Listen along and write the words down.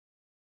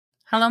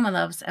Hello, my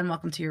loves, and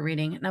welcome to your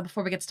reading. Now,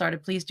 before we get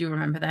started, please do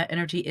remember that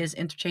energy is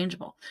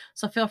interchangeable.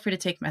 So feel free to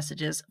take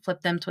messages,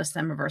 flip them, twist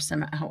them, reverse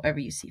them, however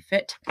you see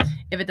fit.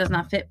 If it does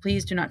not fit,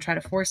 please do not try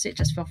to force it.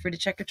 Just feel free to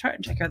check your chart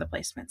and check your other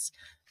placements.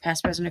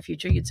 Past, present, or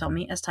future, you tell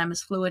me, as time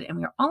is fluid and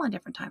we are all on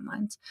different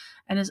timelines.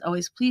 And as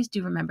always, please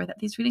do remember that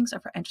these readings are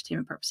for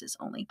entertainment purposes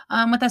only.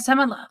 With that said,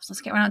 my loves,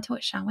 let's get right on to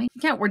it, shall we?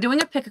 Yeah, we're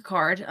doing a pick a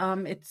card.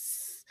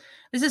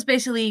 This is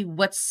basically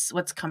what's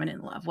coming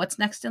in love. What's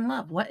next in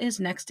love? What is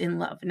next in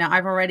love? Now,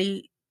 I've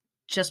already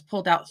just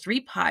pulled out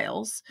 3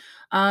 piles.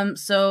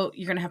 So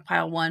you're going to have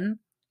pile 1,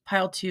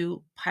 pile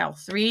 2, pile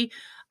 3.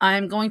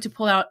 I'm going to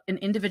pull out an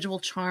individual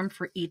charm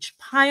for each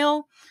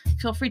pile.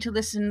 Feel free to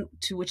listen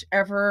to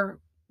whichever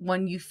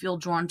one you feel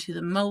drawn to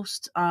the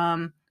most.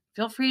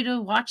 Feel free to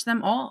watch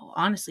them all.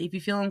 Honestly, if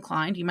you feel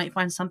inclined, you might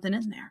find something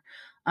in there.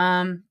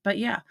 But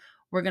yeah,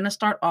 we're going to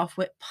start off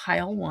with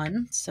pile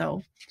 1.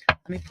 So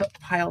let me put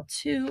pile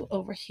 2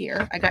 over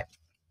here. I got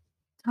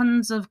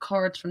tons of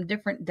cards from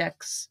different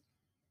decks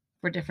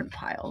for different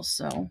piles.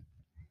 So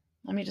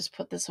let me just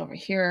put this over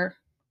here.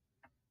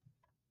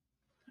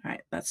 All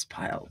right, that's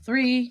pile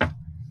 3.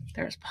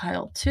 There's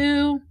pile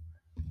 2.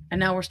 And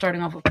now we're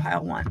starting off with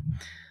pile 1.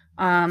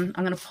 I'm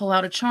going to pull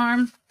out a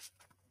charm.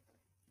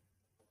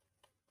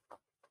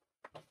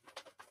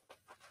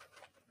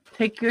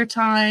 Take your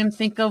time.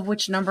 Think of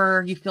which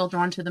number you feel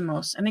drawn to the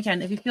most. And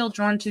again, if you feel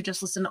drawn to,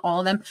 just listen to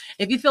all of them.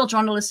 If you feel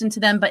drawn to listen to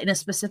them, but in a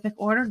specific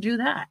order, do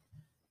that.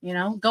 You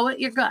know, go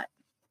at your gut.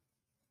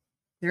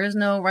 There is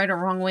no right or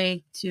wrong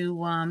way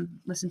to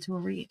listen to a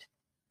read.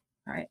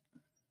 All right.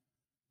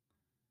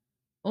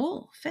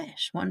 Oh,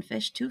 fish. 1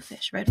 fish, 2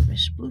 fish, red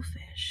fish, blue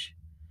fish.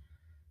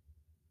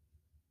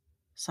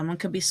 Someone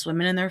could be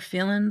swimming in their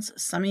feelings.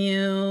 Some of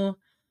you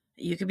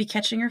could be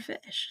catching your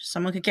fish.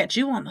 Someone could get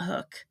you on the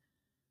hook.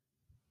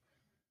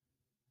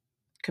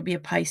 Could be a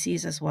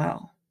Pisces as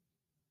well.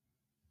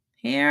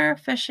 Here,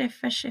 fishy,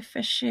 fishy,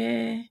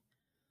 fishy.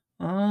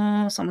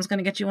 Oh, someone's going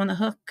to get you on the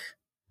hook.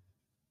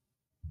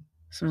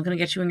 Someone's going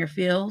to get you in your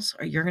feels,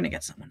 or you're going to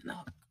get someone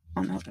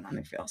on the hook and on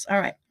their feels. All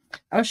right.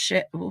 Oh,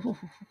 shit. Ooh.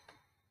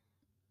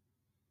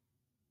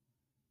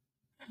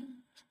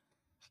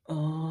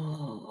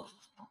 Oh.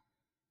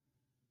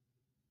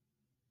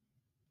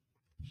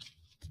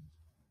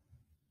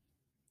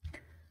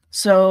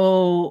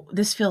 So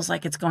this feels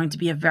like it's going to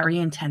be a very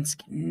intense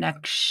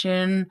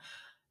connection,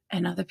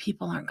 and other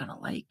people aren't going to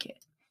like it.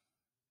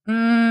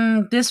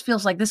 This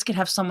feels like this could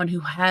have someone who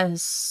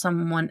has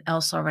someone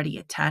else already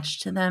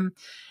attached to them,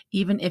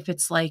 even if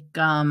it's like,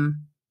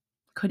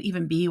 could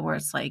even be where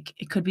it's like,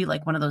 it could be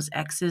like one of those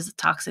exes,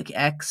 toxic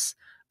ex,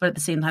 but at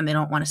the same time, they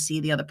don't want to see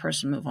the other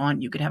person move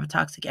on. You could have a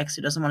toxic ex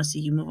who doesn't want to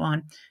see you move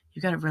on.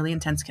 You got a really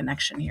intense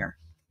connection here.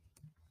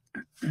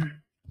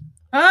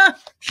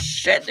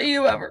 Shit, do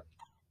you ever?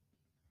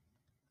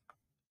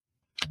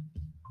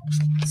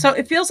 So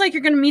it feels like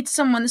you're going to meet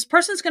someone. This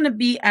person's going to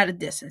be at a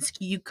distance.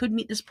 You could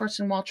meet this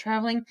person while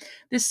traveling.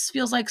 This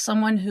feels like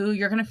someone who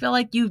you're going to feel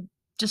like you've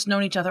just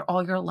known each other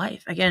all your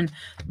life. Again,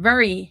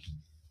 very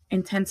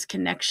intense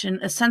connection,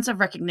 a sense of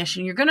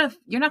recognition. You're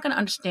not going to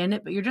understand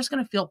it, but you're just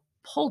going to feel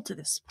pulled to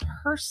this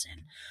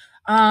person.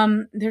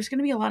 There's going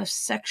to be a lot of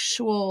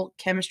sexual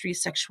chemistry,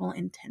 sexual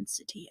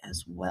intensity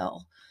as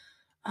well.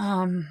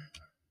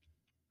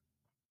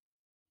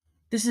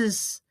 This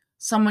is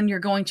someone you're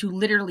going to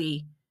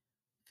literally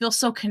feel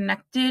so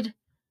connected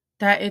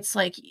that it's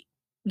like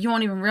you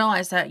won't even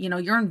realize that,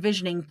 you're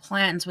envisioning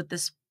plans with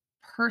this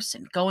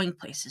person, going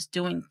places,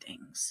 doing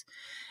things.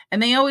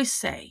 And they always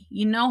say,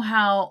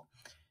 how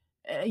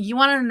you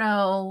want to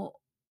know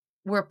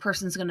where a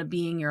person's going to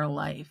be in your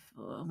life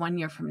 1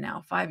 year from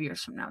now, 5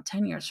 years from now,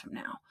 10 years from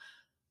now.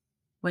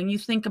 When you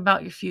think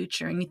about your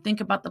future and you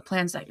think about the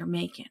plans that you're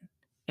making,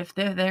 if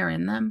they're there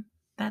in them,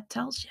 that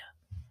tells you.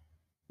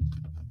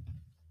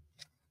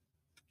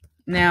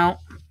 Now,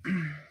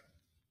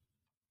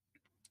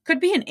 could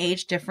be an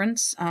age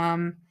difference. There's going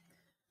to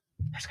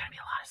be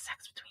a lot of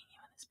sex between you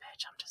and this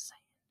bitch. I'm just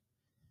saying.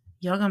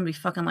 Y'all going to be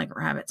fucking like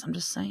rabbits. I'm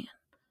just saying.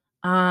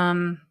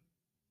 Oh,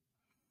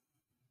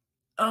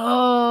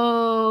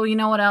 you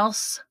know what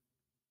else?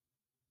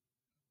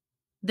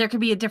 There could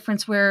be a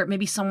difference where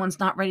maybe someone's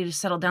not ready to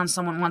settle down.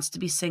 Someone wants to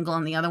be single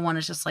and the other one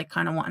is just like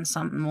kind of wanting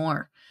something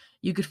more.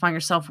 You could find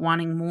yourself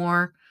wanting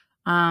more.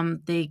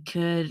 It's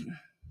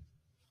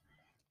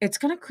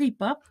going to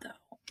creep up though.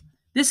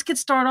 This could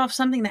start off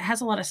something that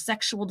has a lot of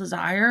sexual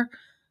desire,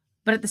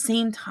 but at the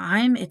same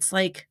time, it's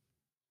like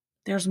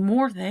there's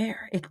more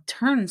there. It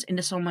turns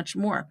into so much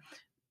more.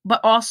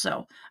 But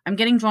also, I'm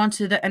getting drawn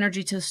to the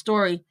energy to the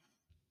story.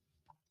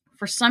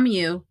 For some of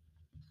you,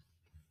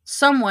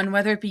 someone,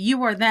 whether it be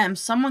you or them,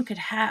 someone could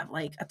have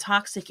like a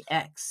toxic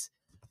ex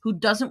who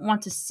doesn't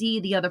want to see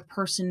the other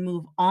person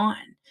move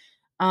on.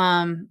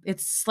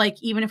 It's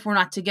like, even if we're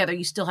not together,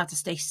 you still have to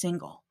stay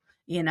single.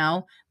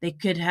 They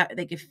could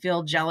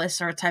feel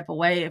jealous or a type of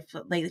way if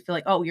they feel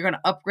like, oh, you're going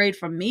to upgrade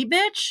from me,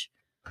 bitch.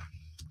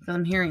 Because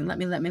I'm hearing, let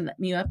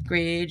me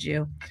upgrade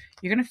you.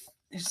 There's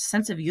a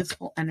sense of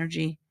youthful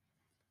energy.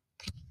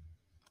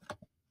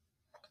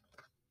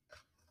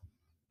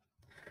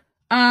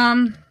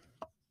 Um,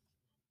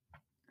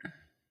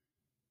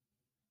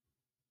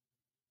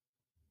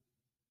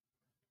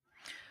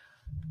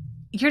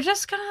 you're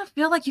just gonna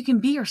feel like you can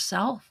be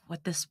yourself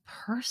with this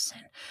person.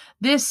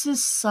 This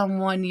is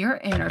someone your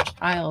inner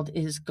child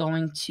is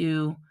going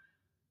to,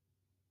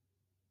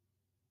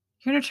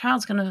 your inner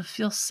child's gonna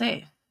feel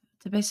safe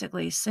to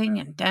basically sing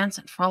and dance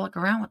and frolic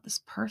around with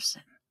this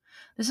person.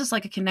 This is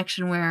like a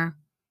connection where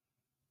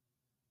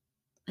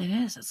it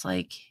is. It's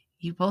like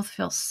you both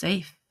feel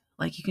safe.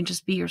 Like you can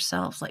just be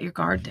yourselves, let your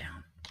guard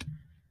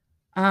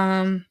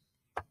down.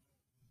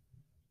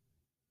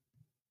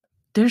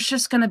 There's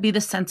just gonna be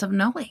the sense of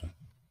knowing.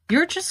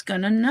 You're just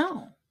gonna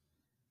know.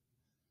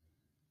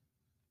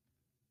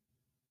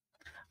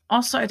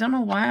 Also, I don't know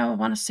why I would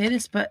want to say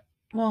this, but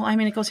well, I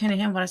mean, it goes hand in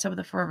hand with what I said with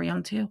the Forever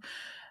Young too.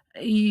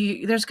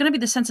 There's going to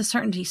be the sense of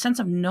certainty, sense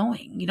of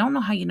knowing. You don't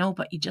know how you know,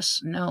 but you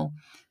just know.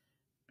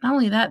 Not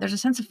only that, there's a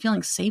sense of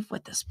feeling safe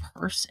with this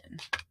person.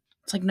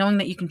 It's like knowing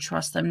that you can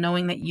trust them,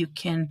 knowing that you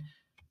can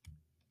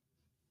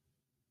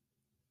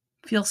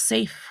feel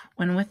safe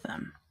when with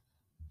them.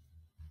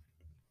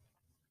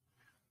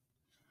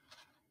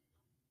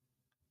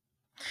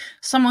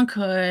 Someone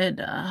could,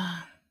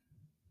 I'm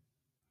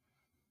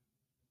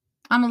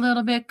a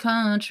little bit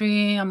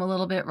country, I'm a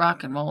little bit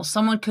rock and roll.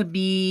 Someone could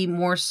be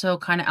more so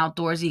kind of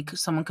outdoorsy.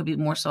 Someone could be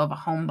more so of a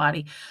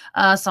homebody.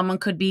 Someone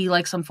could be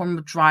like some form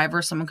of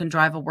driver. Someone can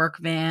drive a work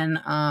van.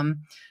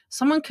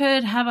 Someone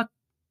could have a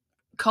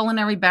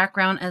culinary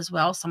background as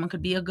well. Someone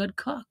could be a good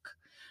cook.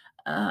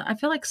 I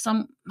feel like this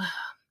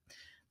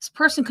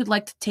person could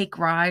like to take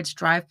rides,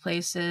 drive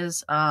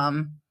places.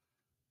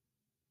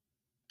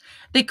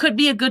 They could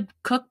be a good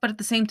cook, but at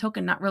the same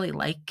token, not really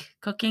like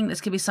cooking. This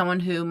could be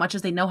someone who, much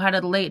as they know how to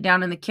lay it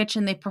down in the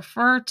kitchen, they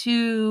prefer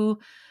to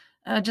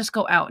just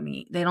go out and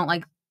eat. They don't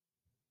like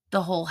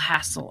the whole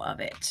hassle of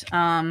it.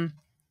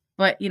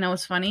 But you know,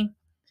 it's funny.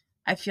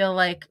 I feel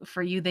like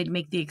for you, they'd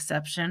make the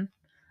exception.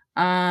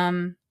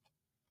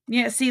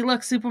 Yeah, see,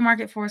 look,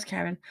 supermarket forest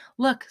cabin.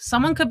 Look,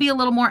 someone could be a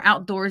little more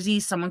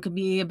outdoorsy. Someone could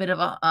be a bit of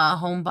a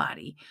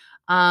homebody.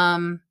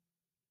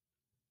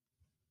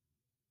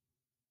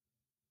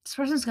 This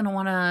person's gonna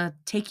want to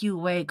take you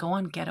away, go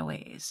on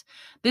getaways.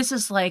 This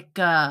is like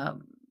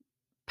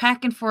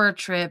packing for a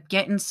trip,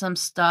 getting some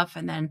stuff,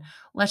 and then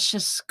let's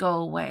just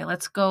go away.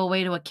 Let's go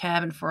away to a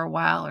cabin for a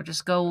while, or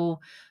just go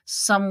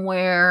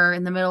somewhere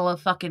in the middle of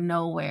fucking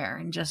nowhere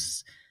and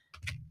just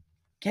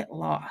get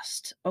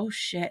lost. Oh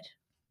shit.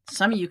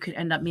 Some of you could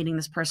end up meeting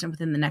this person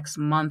within the next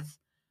month.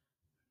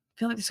 I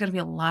feel like there's going to be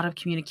a lot of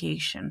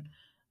communication.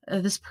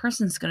 This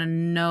person's going to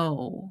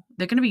know.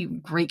 They're going to be a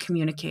great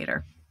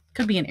communicator.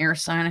 Could be an air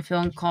sign, I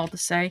feel inclined to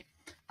say.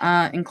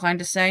 Either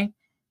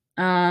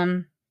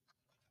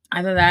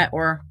that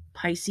or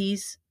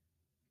Pisces.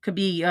 Could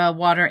be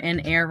water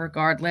and air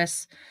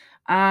regardless.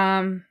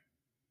 You're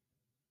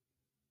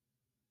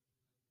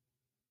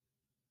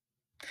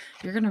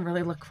going to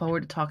really look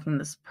forward to talking to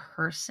this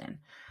person.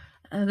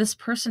 This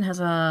person has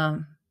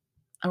a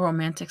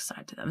romantic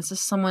side to them. This is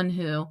someone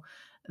who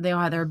they're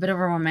a bit of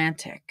a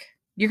romantic.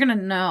 You're going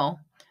to know.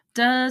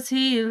 Does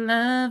he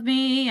love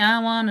me? I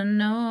want to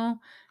know.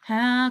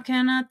 How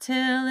can I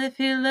tell if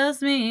he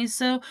loves me?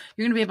 So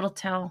you're going to be able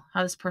to tell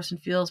how this person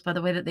feels by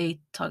the way that they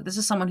talk. This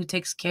is someone who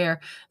takes care.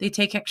 They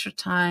take extra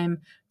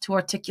time to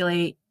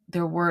articulate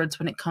their words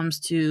when it comes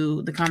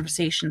to the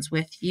conversations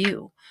with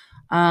you.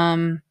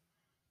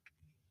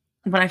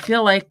 But I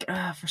feel like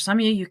for some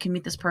of you, you can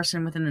meet this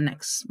person within the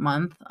next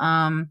month.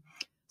 Some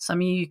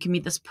of you can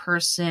meet this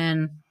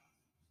person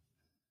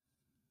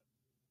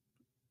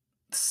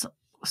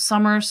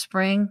summer,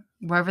 spring,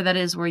 wherever that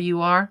is where you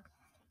are.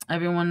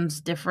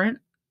 Everyone's different.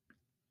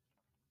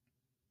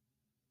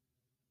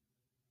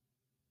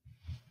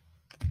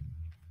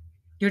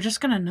 You're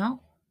just going to know.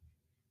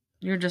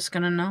 You're just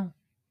going to know.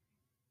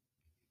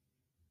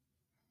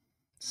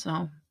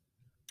 So,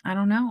 I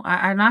don't know.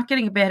 I'm not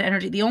getting a bad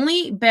energy. The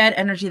only bad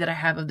energy that I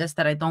have of this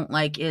that I don't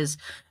like is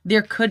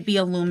there could be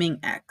a looming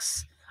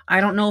ex.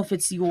 I don't know if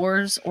it's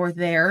yours or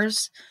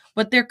theirs,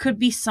 but there could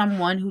be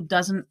someone who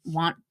doesn't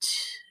want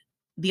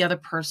the other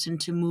person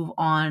to move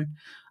on.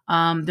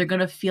 They're going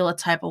to feel a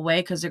type of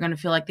way because they're going to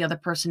feel like the other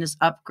person is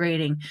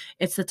upgrading.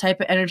 It's the type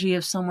of energy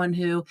of someone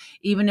who,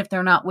 even if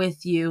they're not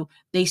with you,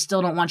 they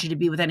still don't want you to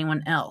be with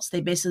anyone else.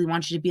 They basically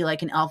want you to be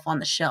like an elf on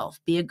the shelf,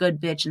 be a good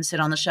bitch and sit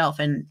on the shelf,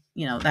 and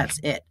that's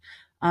it.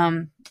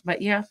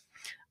 But yeah,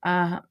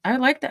 I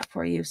like that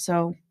for you.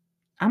 So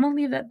I'm going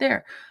to leave that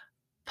there.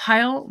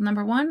 Pile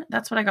number 1,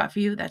 that's what I got for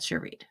you. That's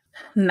your read.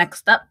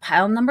 Next up,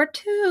 pile number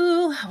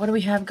 2. What do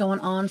we have going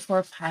on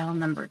for pile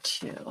number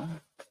 2?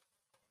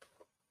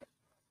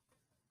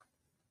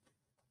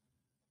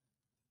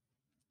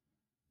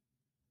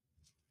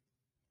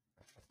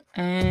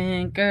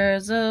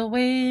 Anchors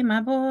away, my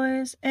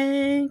boys,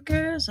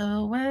 anchors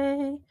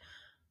away.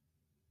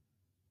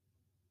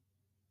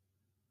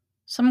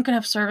 Someone could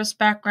have service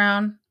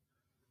background.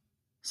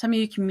 Some of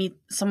you can meet.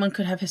 Someone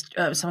could have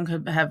someone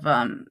could have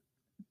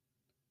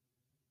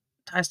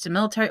ties to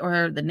military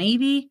or the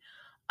Navy.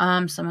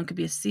 Someone could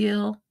be a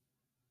SEAL.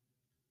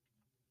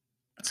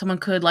 Someone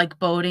could like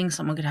boating.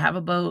 Someone could have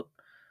a boat.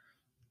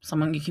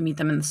 Someone, you can meet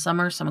them in the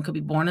summer. Someone could be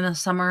born in the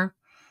summer.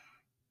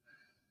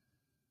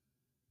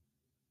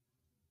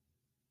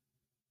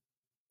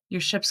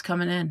 Your ship's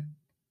coming in.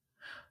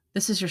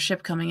 This is your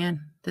ship coming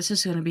in. This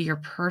is going to be your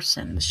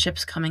person. The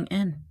ship's coming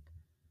in.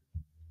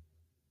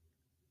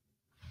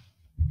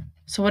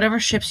 So whatever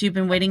ships you've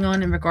been waiting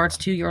on in regards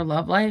to your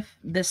love life,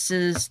 this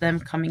is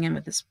them coming in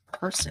with this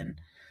person.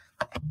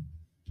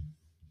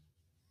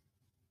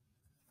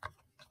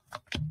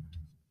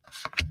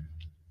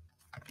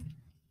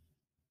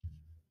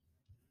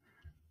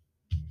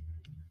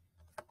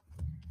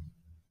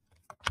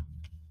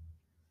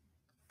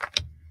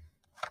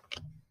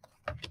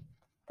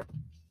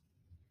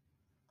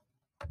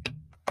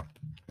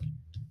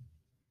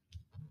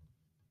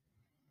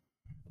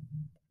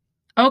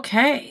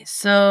 Okay,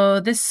 so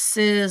this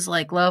is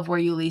like love where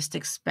you least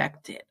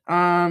expect it.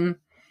 You're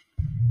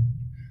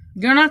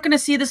not going to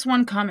see this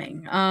one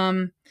coming.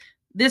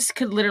 This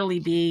could literally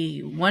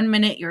be 1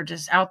 minute you're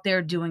just out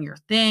there doing your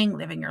thing,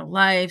 living your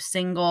life,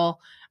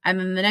 single, and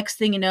then the next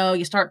thing you know,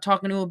 you start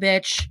talking to a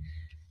bitch.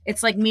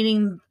 It's like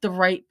meeting the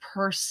right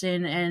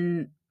person,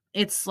 and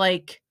it's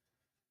like,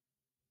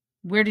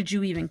 where did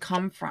you even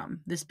come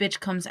from? This bitch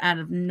comes out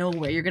of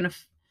nowhere.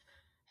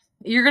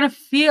 You're gonna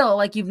feel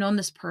like you've known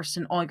this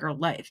person all your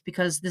life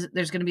because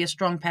there's gonna be a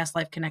strong past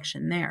life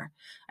connection there.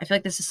 I feel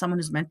like this is someone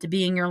who's meant to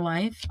be in your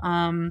life.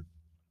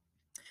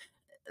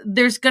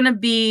 There's gonna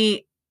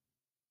be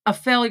a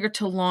failure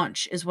to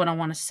launch, is what I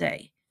want to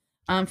say.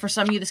 For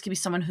some of you, this could be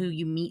someone who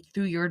you meet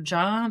through your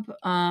job.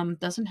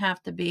 Doesn't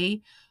have to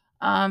be.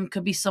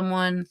 Could be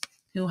someone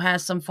who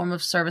has some form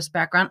of service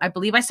background. I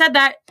believe I said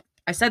that.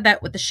 I said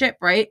that with the ship,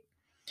 right?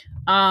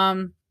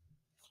 Could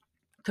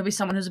be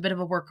someone who's a bit of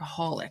a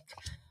workaholic.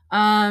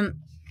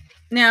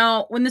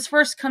 Now, when this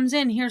first comes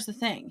in, here's the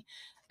thing.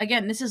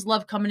 Again, this is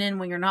love coming in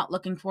when you're not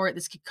looking for it.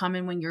 This could come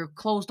in when you're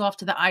closed off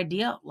to the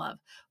idea of love.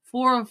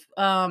 Four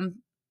of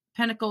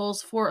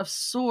Pentacles, Four of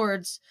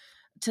Swords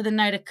to the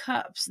Knight of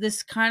Cups.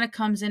 This kind of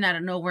comes in out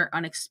of nowhere,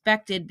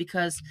 unexpected,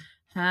 because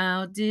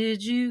how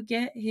did you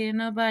get here?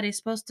 Nobody's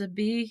supposed to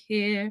be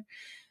here.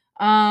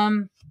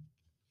 Some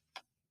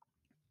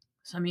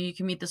of you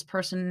can meet this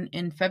person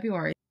in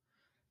February.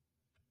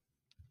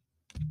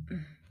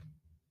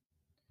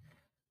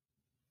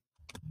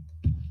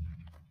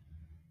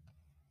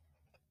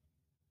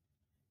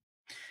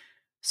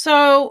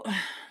 So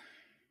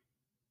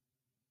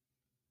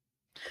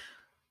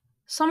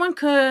someone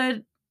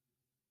could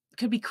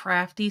be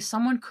crafty.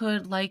 Someone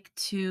could like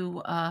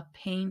to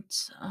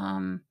paint,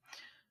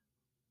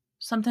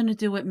 something to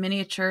do with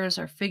miniatures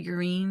or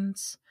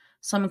figurines.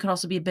 Someone could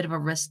also be a bit of a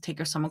risk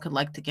taker. Someone could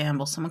like to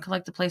gamble. Someone could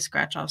like to play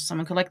scratch offs.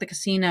 Someone could like the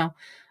casino.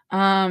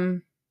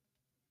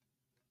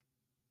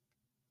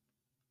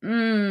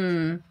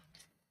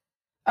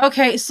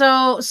 Okay,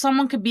 so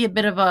someone could be a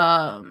bit of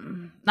a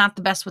not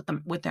the best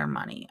with their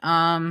money.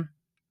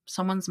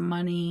 Someone's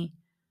money.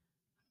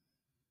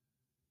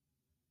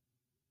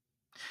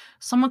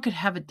 Someone could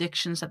have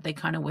addictions that they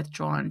kind of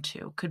withdraw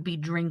into. Could be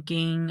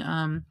drinking.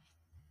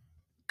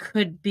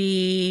 Could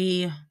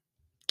be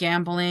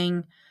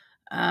gambling.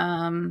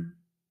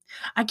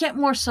 I get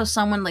more so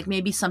someone like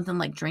maybe something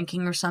like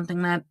drinking or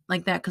something that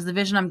like that, because the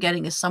vision I'm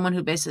getting is someone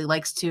who basically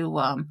likes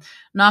to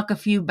knock a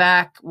few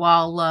back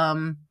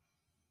while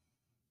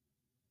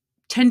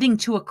tending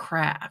to a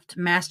craft,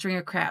 mastering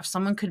a craft.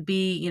 Someone could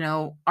be, you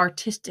know,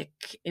 artistic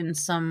in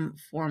some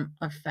form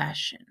of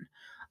fashion.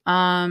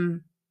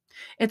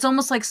 It's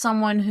almost like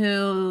someone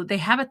who they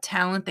have a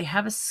talent, they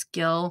have a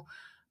skill,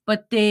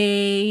 but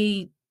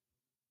they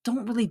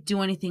don't really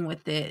do anything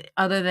with it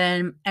other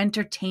than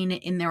entertain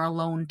it in their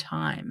alone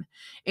time.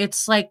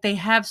 It's like they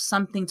have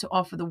something to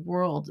offer the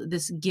world,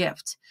 this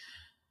gift,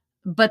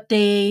 but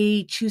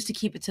they choose to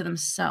keep it to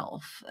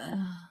themselves.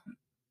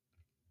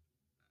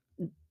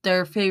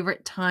 Their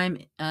favorite time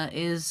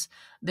is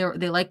they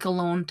like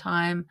alone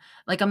time.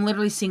 Like I'm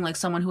literally seeing like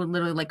someone who would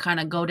literally like kind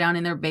of go down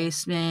in their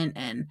basement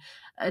and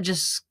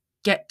just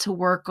get to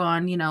work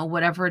on, you know,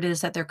 whatever it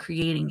is that they're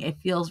creating. It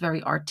feels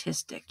very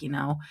artistic, you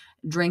know,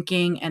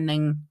 drinking and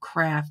then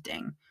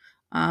crafting.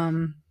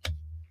 As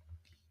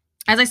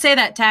I say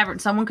that, tavern,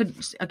 someone could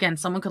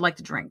like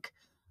to drink.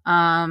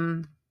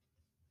 You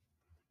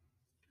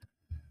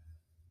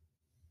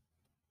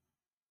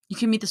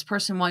can meet this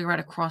person while you're at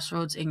a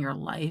crossroads in your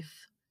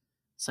life.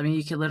 Some of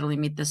you could literally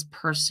meet this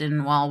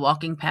person while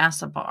walking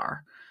past a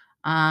bar.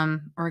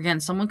 Or again,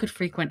 someone could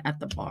frequent at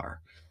the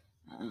bar.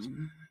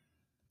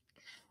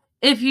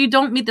 If you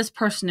don't meet this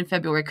person in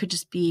February, it could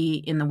just be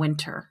in the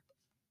winter.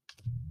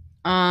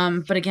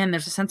 But again,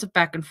 there's a sense of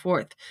back and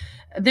forth.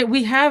 That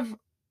we have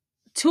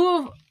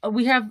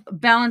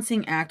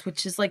balancing act,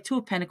 which is like Two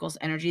of Pentacles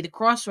energy, the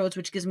crossroads,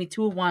 which gives me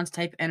Two of Wands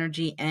type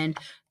energy, and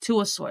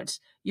Two of Swords.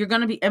 You're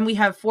gonna be, and we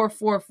have 4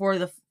 for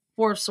the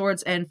Four of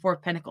Swords and Four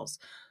of Pentacles.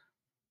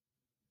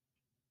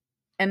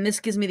 and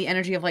this gives me the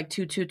energy of like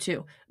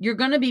 222. You're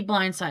going to be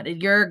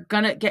blindsided. You're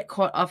going to get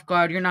caught off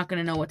guard. You're not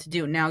going to know what to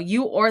do. Now,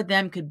 you or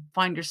them could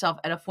find yourself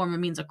at a form of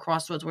means of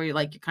crossroads where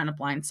you're kind of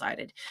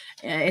blindsided.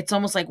 It's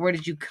almost like, where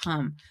did you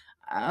come?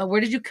 Where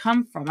did you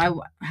come from?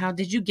 How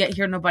did you get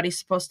here? Nobody's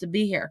supposed to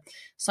be here.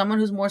 Someone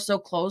who's more so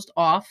closed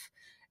off.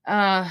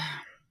 I'm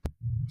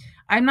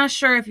not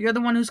sure if you're the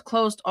one who's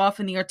closed off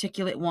in the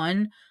articulate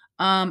one,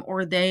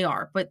 or they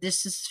are, but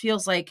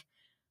feels like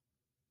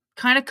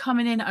kind of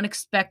coming in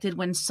unexpected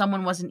when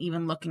someone wasn't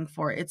even looking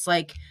for it. It's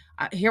like,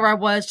 here I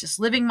was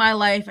just living my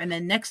life, and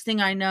then next thing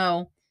I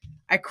know,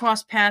 I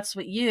cross paths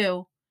with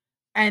you,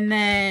 and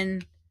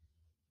then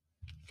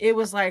it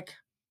was like,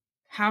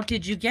 how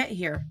did you get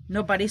here?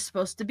 Nobody's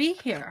supposed to be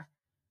here.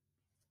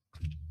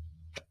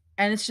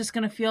 And it's just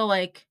going to feel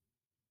like,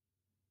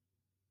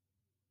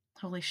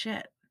 holy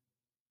shit,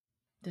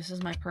 this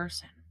is my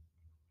person.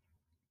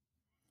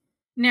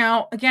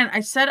 Now, again, I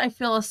said I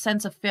feel a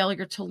sense of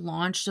failure to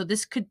launch, so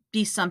this could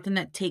be something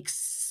that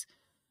takes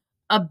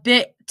a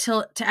bit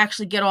to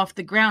actually get off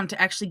the ground,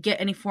 to actually get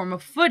any form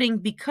of footing,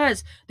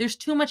 because there's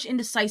too much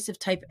indecisive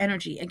type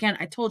energy. Again,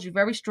 I told you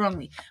very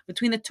strongly,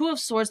 between the Two of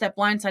Swords, that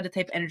blindsided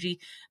type energy,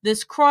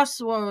 this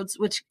crossroads,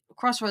 which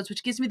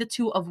gives me the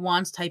Two of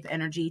Wands type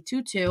energy,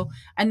 2-2,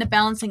 and the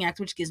Balancing Act,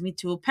 which gives me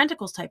Two of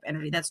Pentacles type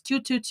energy. That's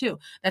 2-2-2.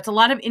 That's a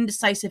lot of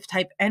indecisive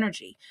type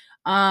energy.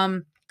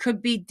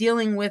 Could be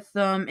dealing with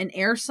an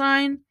air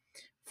sign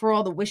for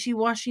all the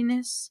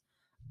wishy-washiness.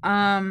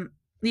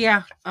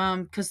 Yeah,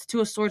 because the Two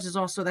of Swords is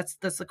also, that's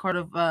the card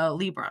of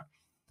Libra.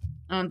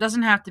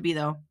 Doesn't have to be,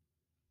 though.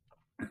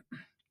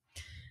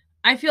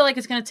 I feel like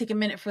it's going to take a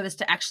minute for this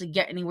to actually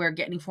get anywhere,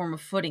 get any form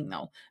of footing,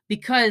 though,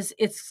 because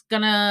it's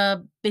going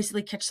to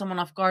basically catch someone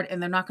off guard,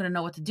 and they're not going to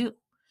know what to do.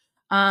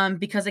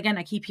 Because again,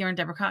 I keep hearing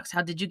Deborah Cox,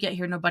 how did you get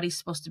here? Nobody's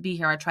supposed to be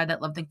here. I tried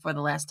that love thing for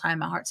the last time.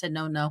 My heart said,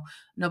 no,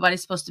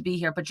 nobody's supposed to be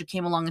here, but you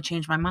came along and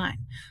changed my mind.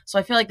 So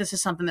I feel like this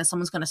is something that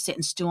someone's going to sit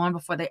and stew on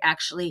before they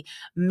actually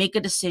make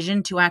a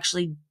decision to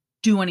actually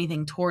do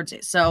anything towards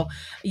it. So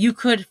you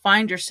could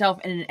find yourself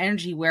in an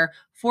energy where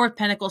Four of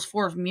Pentacles,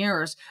 Four of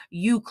Mirrors,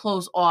 you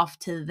close off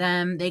to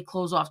them, they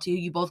close off to you,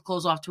 you both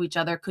close off to each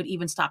other, could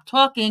even stop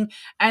talking,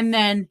 and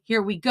then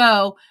here we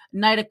go,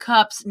 Knight of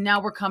Cups,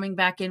 now we're coming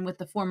back in with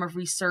the form of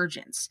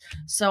resurgence.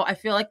 So I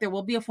feel like there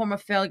will be a form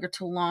of failure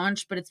to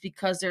launch, but it's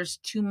because there's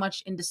too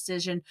much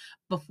indecision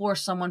before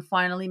someone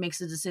finally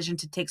makes a decision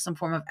to take some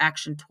form of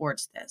action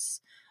towards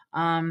this.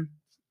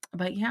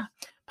 But yeah,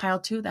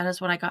 pile 2, that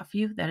is what I got for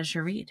you. That is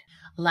your read.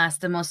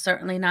 Last and most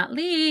certainly not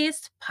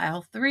least,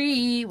 pile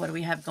 3. What do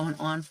we have going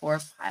on for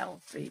pile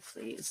 3,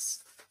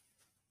 please?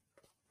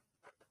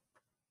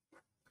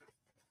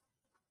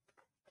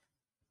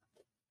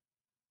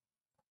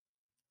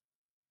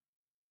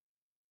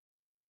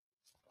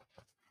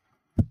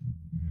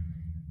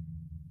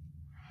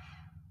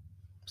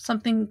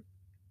 Something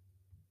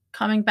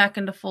coming back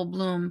into full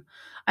bloom.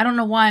 I don't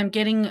know why I'm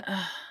getting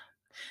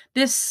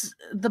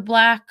the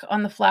black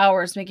on the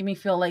flowers making me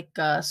feel like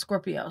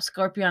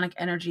scorpionic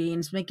energy, and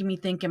it's making me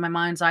think in my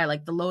mind's eye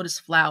like the lotus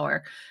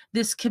flower.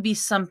 This could be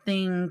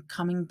something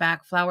coming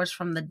back, flowers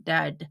from the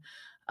dead.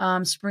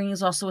 Spring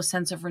is also a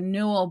sense of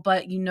renewal,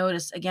 but you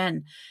notice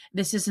again,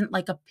 this isn't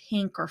like a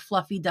pink or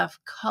fluffy duff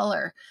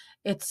color.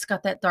 It's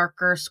got that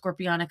darker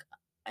scorpionic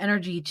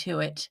energy to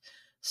it.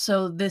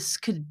 So this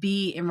could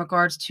be in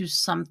regards to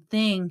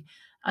something.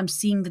 I'm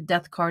seeing the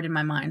death card in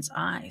my mind's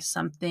eye,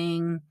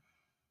 something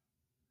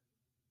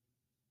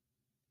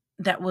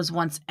that was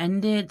once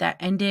ended,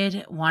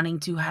 wanting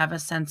to have a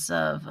sense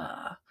of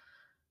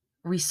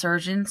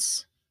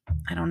resurgence.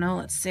 I don't know.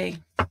 Let's see.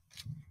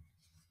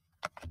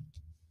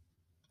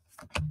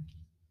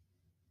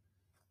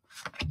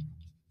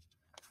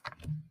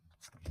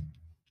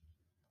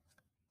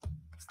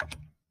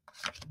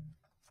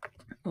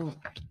 Ooh.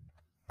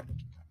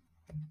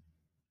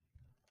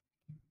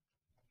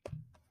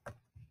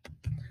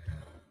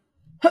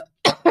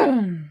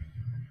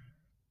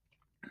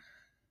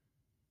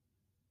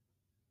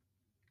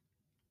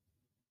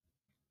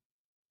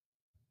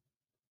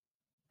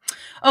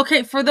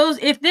 Okay, for those,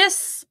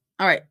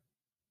 all right,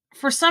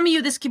 for some of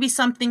you, this could be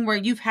something where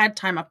you've had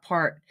time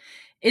apart.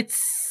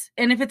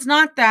 And if it's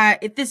not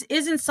that, if this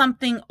isn't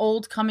something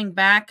old coming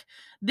back,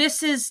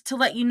 this is to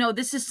let you know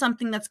this is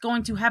something that's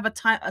going to have a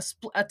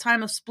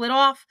time of split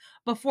off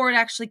before it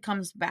actually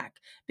comes back,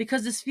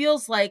 because this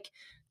feels like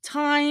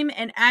time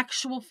and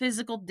actual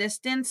physical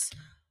distance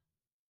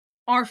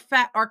are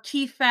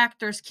key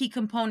factors, key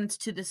components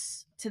to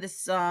this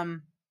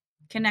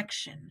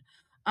connection.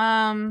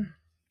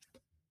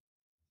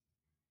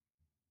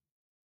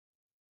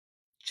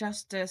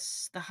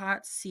 Justice, the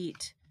hot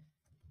seat,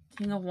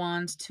 King of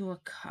Wands, Two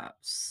of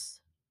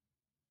Cups.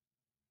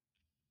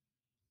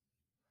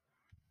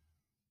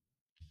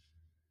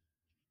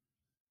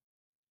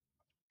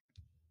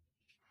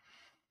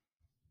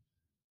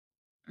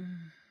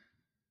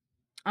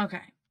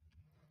 Okay.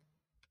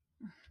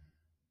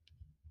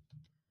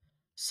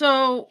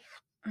 So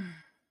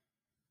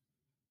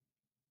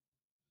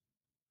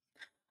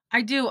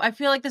I do. I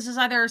feel like this is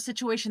either a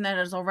situation that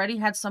has already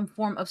had some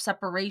form of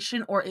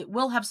separation or it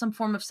will have some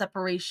form of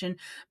separation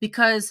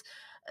because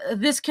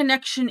this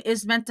connection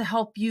is meant to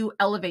help you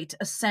elevate,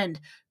 ascend,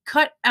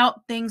 cut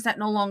out things that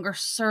no longer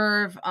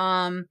serve,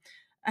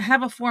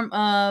 have a form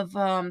of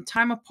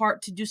time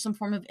apart to do some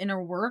form of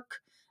inner work.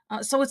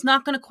 So it's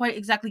not going to quite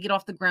exactly get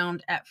off the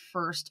ground at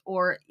first.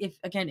 Or if,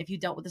 again, if you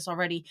dealt with this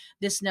already,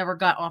 this never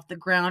got off the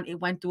ground. It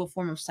went through a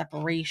form of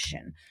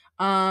separation.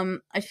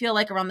 I feel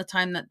like around the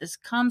time that this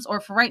comes, or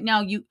for right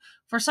now,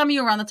 for some of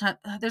you around the time,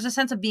 there's a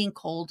sense of being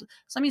cold.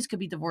 Some of you could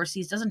be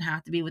divorcees, doesn't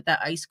have to be with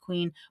that ice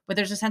queen, but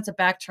there's a sense of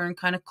back turn,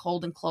 kind of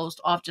cold and closed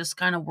off, just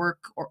kind of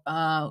work or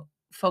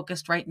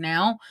focused right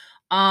now.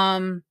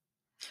 I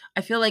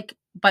feel like,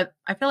 but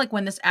I feel like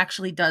when this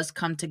actually does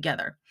come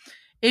together,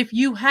 if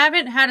you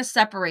haven't had a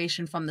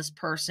separation from this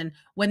person,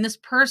 when this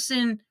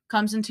person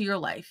comes into your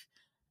life,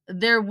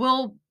 there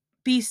will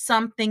be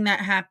something that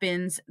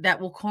happens that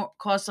will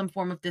cause some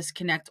form of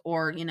disconnect,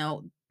 or,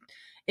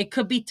 it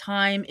could be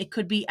time, it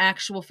could be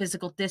actual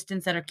physical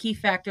distance that are key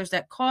factors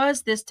that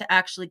cause this to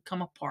actually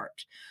come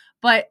apart.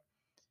 But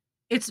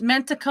it's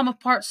meant to come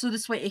apart so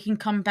this way it can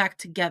come back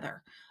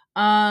together.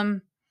 I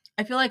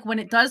feel like when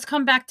it does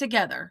come back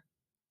together,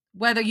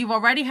 whether you've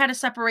already had a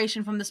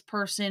separation from this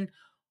person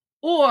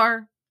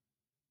or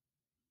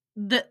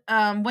the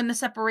when the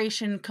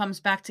separation comes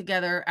back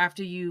together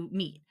after you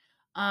meet.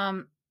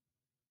 Um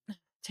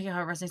Take it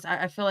how it resonates.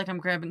 I feel like I'm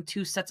grabbing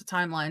two sets of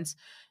timelines.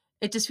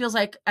 It just feels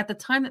like at the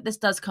time that this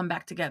does come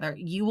back together,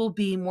 you will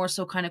be more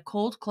so kind of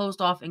cold,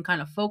 closed off, and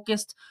kind of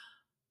focused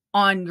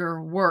on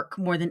your work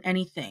more than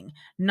anything,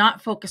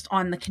 not focused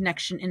on the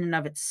connection in and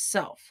of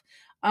itself.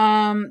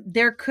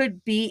 There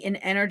could be an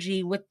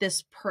energy with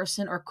this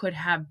person, or could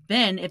have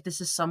been, if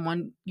this is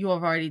someone you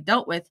have already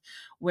dealt with,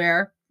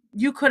 where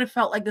you could have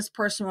felt like this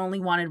person only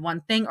wanted one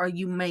thing, or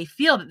you may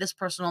feel that this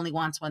person only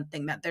wants one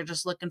thing, that they're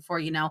just looking for,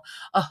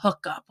 a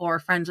hookup or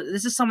friends.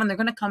 This is someone they're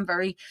going to come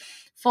very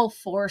full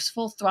force,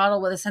 full throttle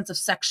with a sense of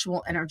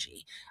sexual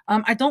energy.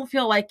 I don't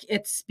feel like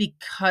it's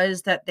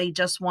because that they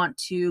just want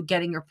to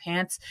get in your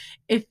pants.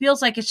 It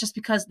feels like it's just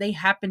because they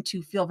happen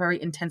to feel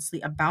very intensely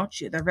about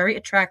you. They're very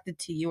attracted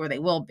to you, or they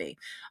will be.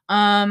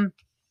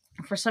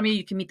 For some of you,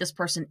 you can meet this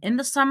person in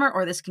the summer,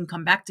 or this can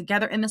come back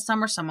together in the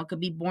summer. Someone could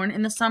be born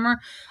in the summer.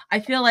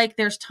 I feel like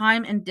there's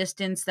time and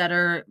distance that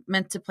are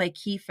meant to play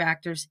key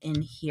factors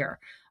in here.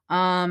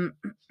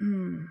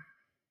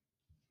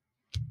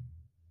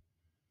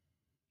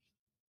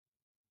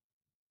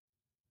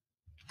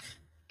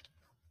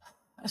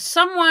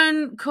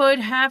 Someone could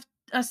have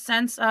a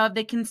sense of,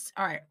 they can,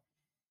 all right,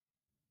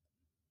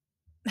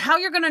 how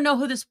you're going to know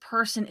who this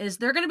person is.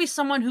 They're going to be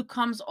someone who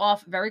comes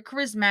off very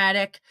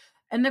charismatic,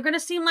 and they're going to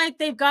seem like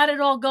they've got it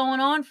all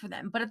going on for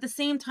them. But at the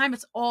same time,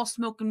 it's all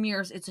smoke and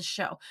mirrors. It's a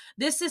show.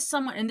 This is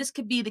someone, and this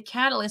could be the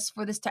catalyst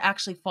for this to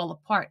actually fall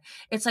apart.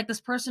 It's like this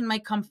person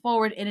might come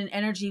forward in an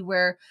energy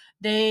where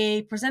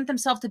they present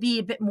themselves to be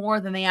a bit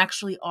more than they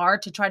actually are,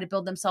 to try to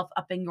build themselves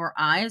up in your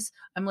eyes.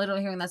 I'm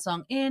literally hearing that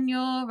song, in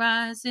your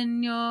eyes,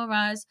 in your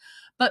eyes.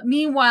 But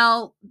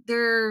meanwhile,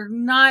 they're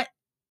not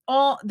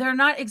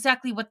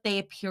exactly what they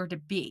appear to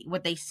be,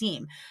 what they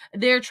seem.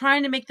 They're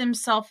trying to make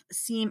themselves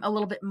seem a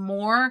little bit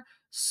more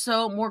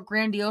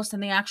grandiose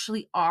than they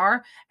actually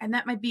are, and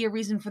that might be a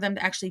reason for them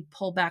to actually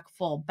fall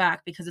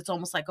back, because it's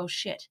almost like, oh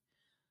shit,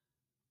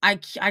 I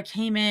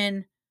came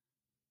in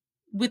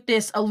with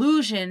this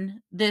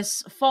illusion,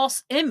 this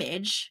false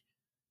image.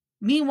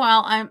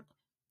 Meanwhile,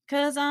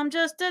 because I'm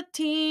just a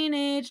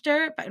teenage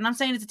dirtbag. And I'm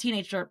saying it's a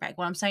teenage dirtbag.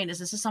 What I'm saying is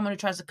this is someone who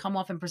tries to come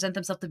off and present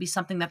themselves to be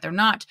something that they're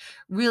not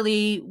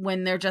really,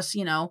 when they're just,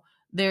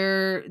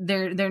 they're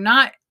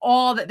not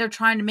all that they're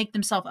trying to make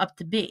themselves up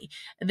to be.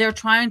 They're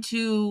trying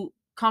to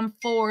come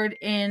forward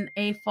in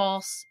a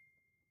false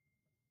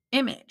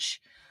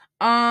image.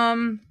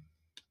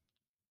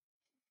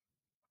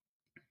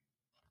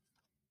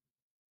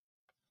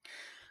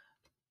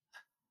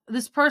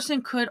 This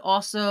person could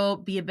also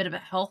be a bit of a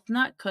health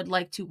nut, could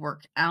like to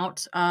work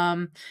out,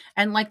 and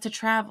like to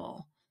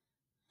travel.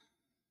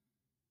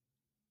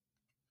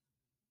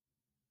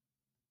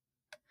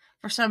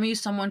 For some of you,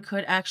 someone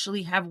could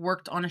actually have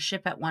worked on a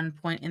ship at one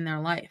point in their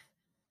life,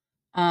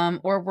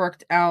 or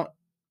worked out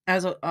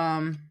as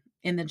a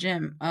in the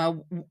gym,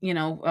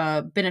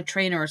 been a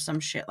trainer or some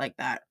shit like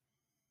that.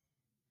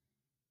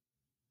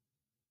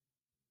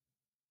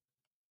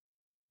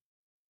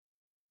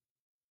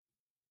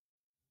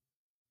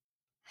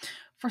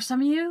 For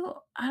some of you,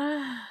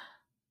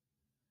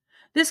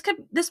 this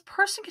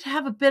person could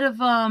have a bit of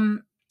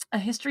a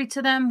history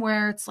to them,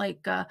 where it's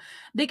like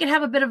they could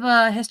have a bit of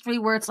a history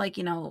where it's like,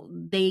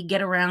 they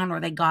get around, or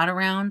they got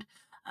around.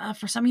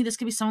 For some of you, this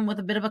could be someone with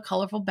a bit of a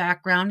colorful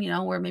background,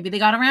 where maybe they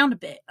got around a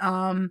bit.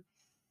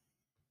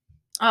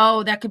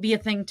 Oh, that could be a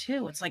thing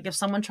too. It's like if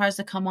someone tries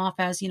to come off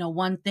as,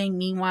 one thing,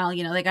 meanwhile,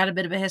 they got a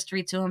bit of a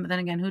history to them, but then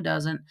again, who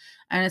doesn't?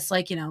 And it's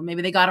like,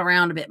 maybe they got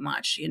around a bit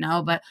much,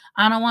 but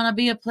I don't want to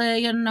be a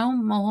player no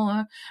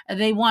more.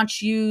 They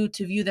want you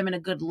to view them in a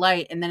good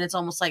light. And then it's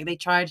almost like they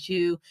try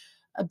to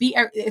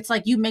it's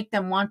like you make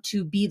them want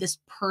to be this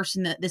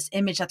person, that this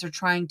image that they're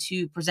trying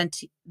to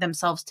present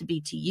themselves to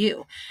be to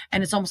you.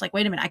 And it's almost like,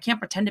 wait a minute, I can't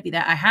pretend to be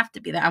that. I have to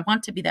be that. I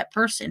want to be that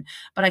person,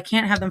 but I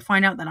can't have them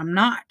find out that I'm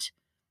not.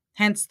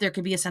 Hence, there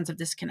could be a sense of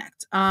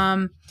disconnect.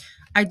 I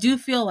do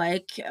feel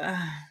like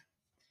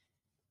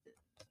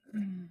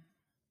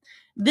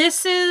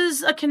this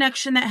is a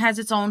connection that has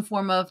its own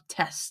form of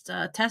test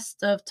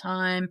of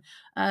time,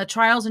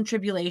 trials and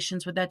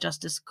tribulations with that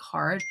Justice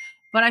card.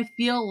 But I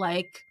feel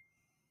like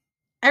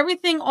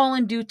everything all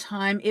in due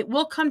time, it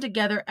will come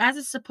together as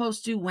it's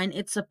supposed to, when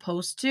it's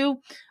supposed to.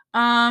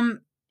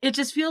 It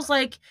just feels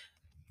like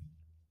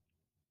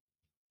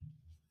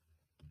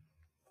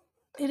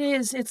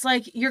it's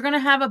like you're going to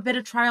have a bit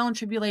of trial and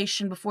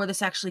tribulation before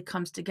this actually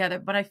comes together,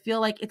 but I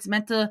feel like it's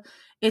meant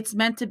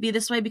to be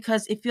this way,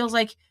 because it feels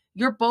like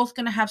you're both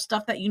going to have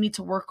stuff that you need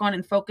to work on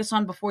and focus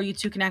on before you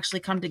two can actually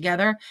come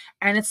together.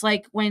 And it's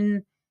like,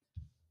 when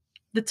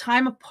the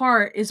time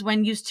apart is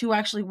when you two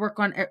actually work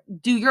on,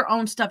 do your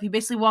own stuff. You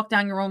basically walk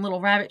down your own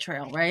little rabbit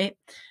trail, right?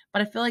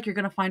 But I feel like you're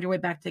going to find your way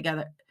back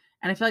together.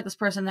 And I feel like this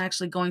person is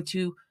actually going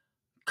to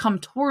come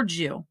towards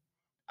you.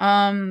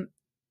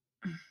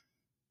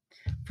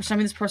 For some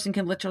of this person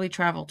can literally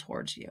travel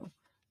towards you.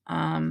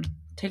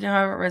 Take it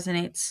however it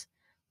resonates.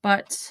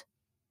 But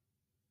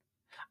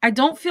I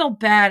don't feel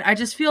bad. I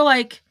just feel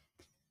like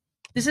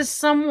this is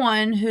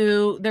someone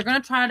who they're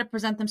going to try to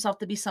present themselves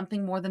to be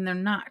something more than they're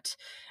not.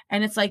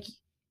 And it's like,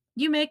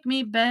 you make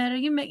me better.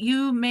 You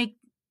make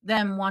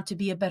them want to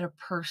be a better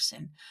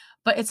person.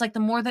 But it's like the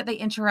more that they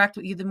interact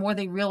with you, the more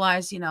they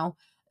realize,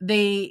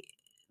 they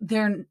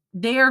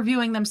are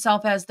viewing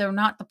themselves as they're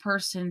not the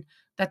person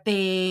that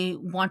they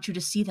want you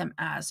to see them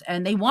as,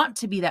 and they want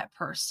to be that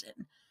person.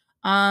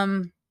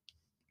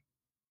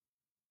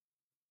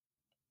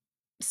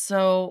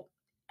 So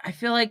I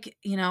feel like,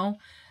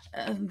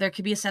 there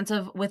could be a sense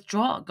of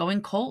withdrawal,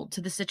 going cold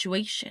to the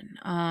situation.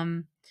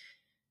 And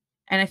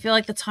I feel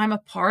like the time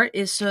apart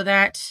is so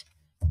that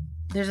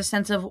there's a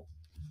sense of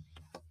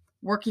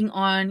working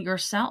on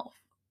yourself.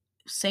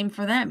 Same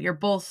for them.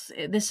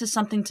 This is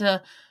something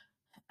to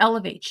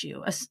elevate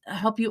you,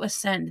 help you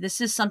ascend.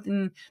 This is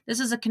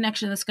a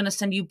connection that's going to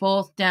send you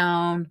both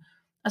down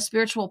a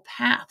spiritual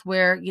path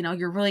where,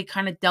 you're really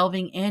kind of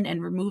delving in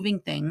and removing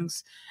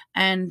things.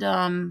 And,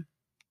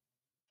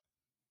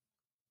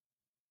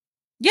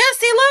 yeah,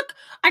 see, look,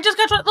 I just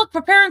got to look,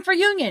 preparing for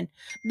union.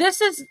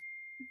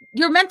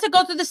 You're meant to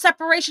go through the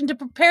separation to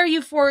prepare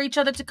you for each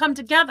other to come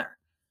together.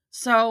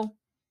 So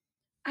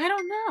I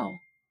don't know.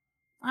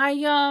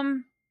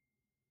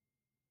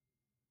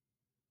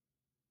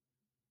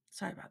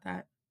 Sorry about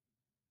that.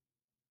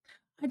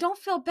 I don't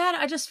feel bad.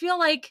 I just feel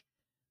like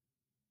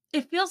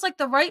it feels like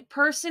the right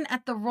person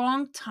at the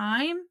wrong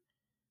time.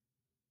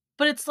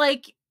 But it's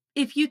like,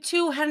 if you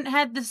two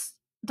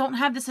don't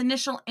have this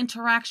initial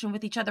interaction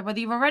with each other, whether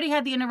you've already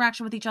had the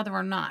interaction with each other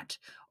or not,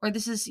 or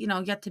this is,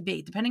 yet to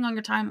be, depending on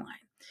your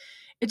timeline,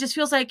 it just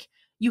feels like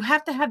you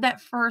have to have that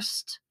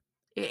first.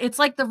 It's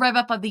like the rev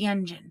up of the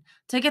engine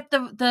to get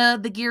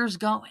the gears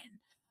going.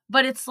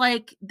 But it's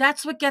like,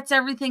 that's what gets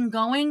everything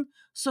going.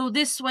 So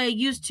this way,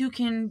 you two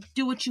can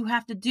do what you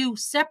have to do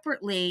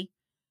separately,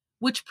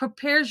 which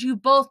prepares you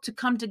both to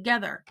come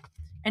together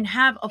and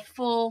have a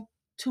full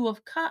Two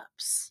of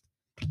Cups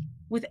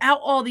without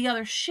all the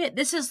other shit.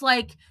 This is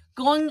like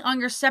going on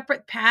your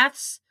separate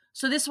paths.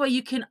 So this way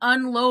you can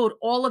unload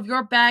all of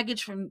your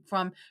baggage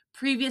from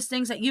previous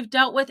things that you've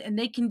dealt with, and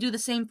they can do the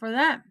same for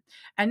them.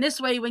 And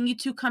this way, when you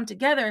two come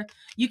together,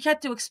 you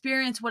get to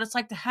experience what it's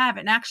like to have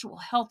an actual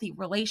healthy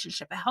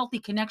relationship, a healthy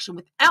connection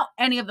without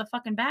any of the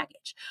fucking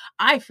baggage.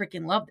 I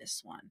freaking love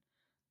this one.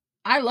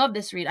 I love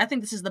this read. I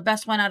think this is the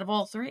best one out of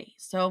all three.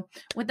 So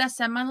with that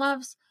said, my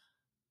loves,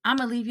 I'm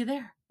going to leave you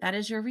there. That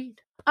is your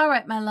read. All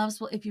right, my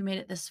loves. Well, if you made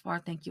it this far,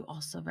 thank you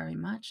all so very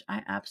much.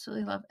 I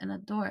absolutely love and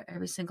adore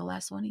every single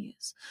last one of you.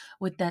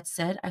 With that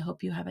said, I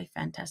hope you have a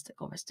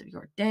fantastical rest of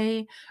your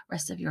day,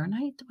 rest of your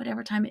night,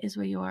 whatever time it is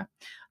where you are.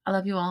 I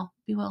love you all.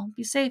 Be well,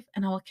 be safe,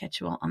 and I will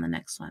catch you all on the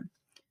next one.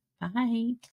 Bye.